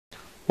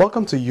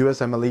Welcome to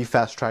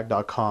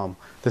USMLEFasttrack.com.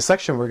 The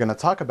section we're going to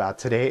talk about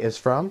today is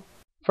from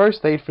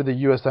First Aid for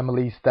the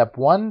USMLE Step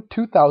 1,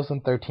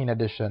 2013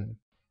 edition.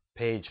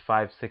 Page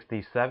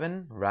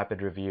 567,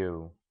 Rapid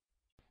Review.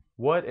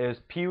 What is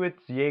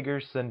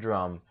Peutz-Jeghers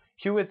Syndrome?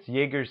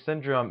 Peutz-Jeghers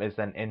Syndrome is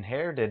an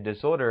inherited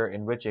disorder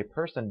in which a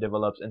person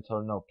develops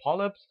internal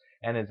polyps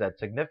and is at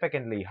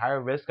significantly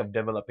higher risk of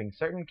developing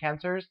certain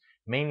cancers,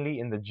 mainly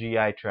in the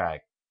GI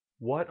tract.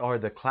 What are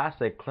the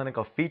classic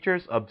clinical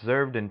features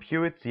observed in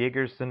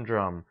Peutz-Jeghers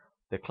Syndrome?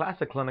 The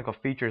classic clinical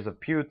features of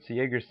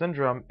Peutz-Jeghers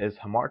Syndrome is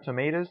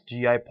hamartomatous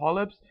GI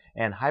polyps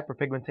and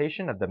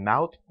hyperpigmentation of the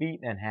mouth,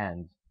 feet, and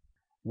hands.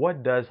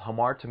 What does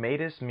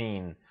hamartomatous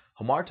mean?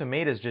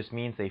 Hamartomatous just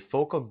means a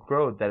focal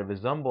growth that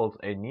resembles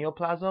a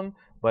neoplasm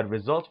but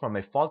results from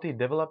a faulty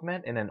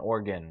development in an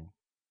organ.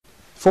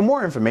 For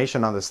more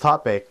information on this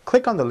topic,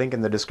 click on the link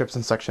in the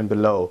description section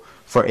below.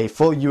 For a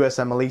full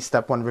USMLE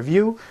Step 1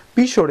 review,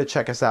 be sure to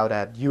check us out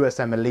at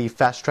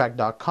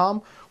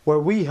USMLEFasttrack.com, where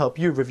we help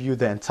you review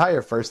the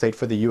entire first aid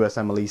for the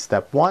USMLE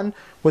Step 1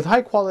 with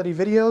high-quality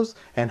videos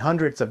and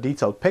hundreds of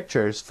detailed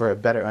pictures for a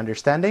better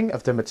understanding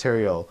of the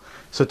material.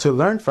 So to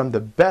learn from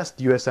the best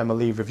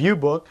USMLE review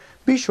book,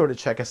 be sure to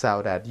check us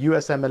out at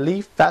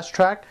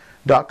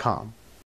USMLEFasttrack.com.